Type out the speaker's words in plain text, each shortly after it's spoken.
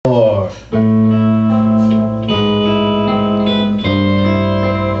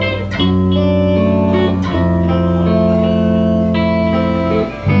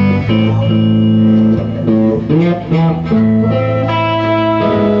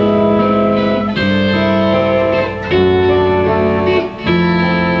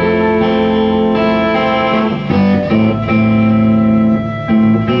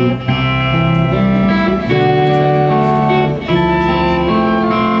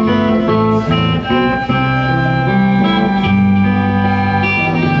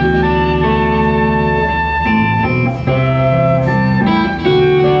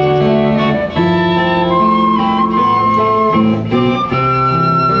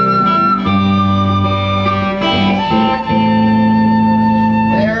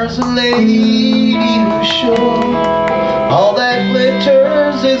lady who's sure all that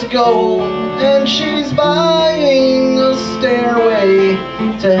glitters is gold, and she's buying a stairway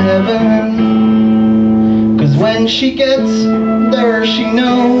to heaven. 'Cause when she gets there she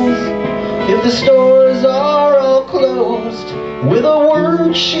knows if the stores are all closed, with a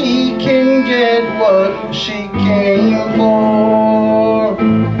word she can get what she came for.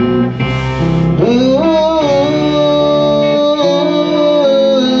 Ooh,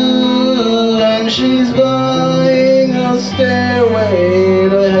 and she's buying a stairway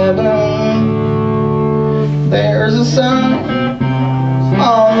to heaven. There's a sign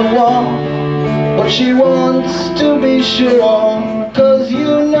on the wall, but she wants to be sure, 'cause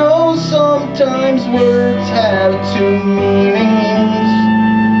you know sometimes words have two meanings.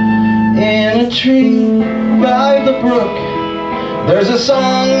 In a tree by the brook, there's a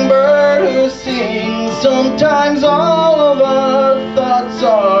songbird who sings. Sometimes all of our thoughts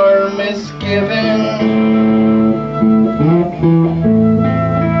are misgiven.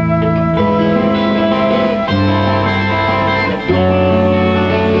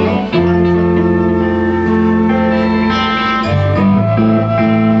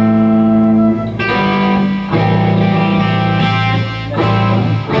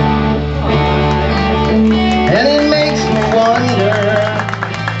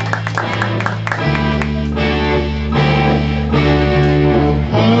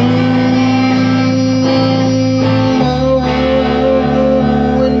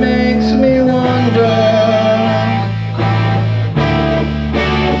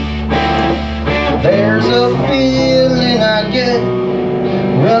 There's a feeling I get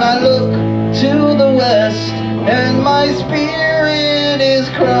when I look to the west, and my spirit is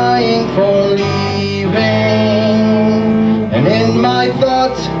crying for leaving. And in my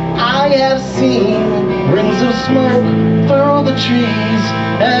thoughts I have seen rings of smoke through the trees,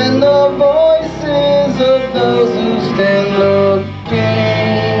 and the voices of those who stand looking.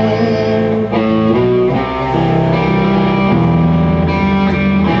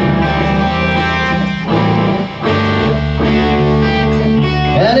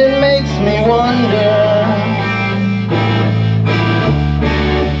 And it makes me wonder,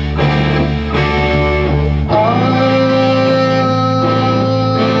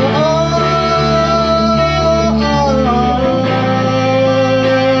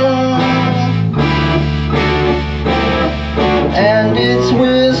 and it's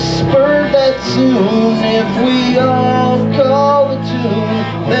whispered that soon, if we all call the tune,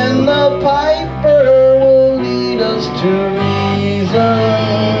 then the piper will lead us to reason.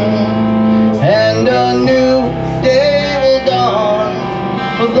 And a new day will dawn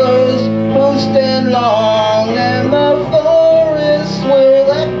for those who stand long, and the forest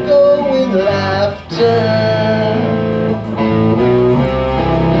will echo with laughter.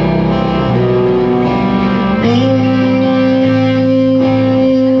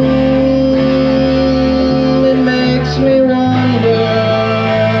 It makes me wonder.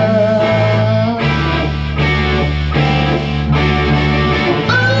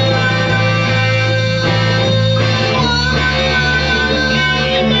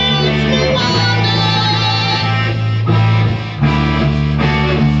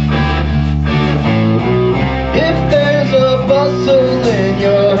 In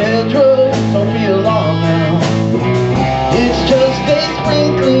your hedgerow, don't be alarmed now. It's just a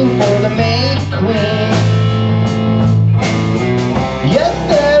sprinkling for the May Queen. Yes,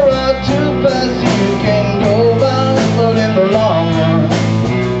 there are two paths you can go by, but in the long run,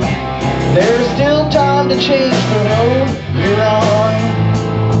 there's still time to change the road you're on.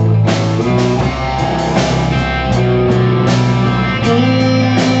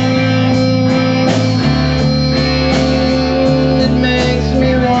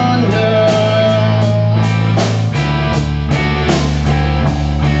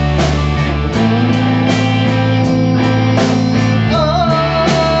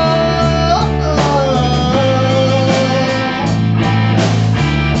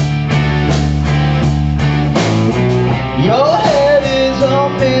 Your head is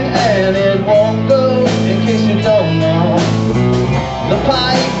humming and it won't go, in case you don't know. The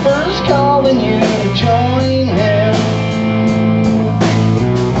piper's calling you.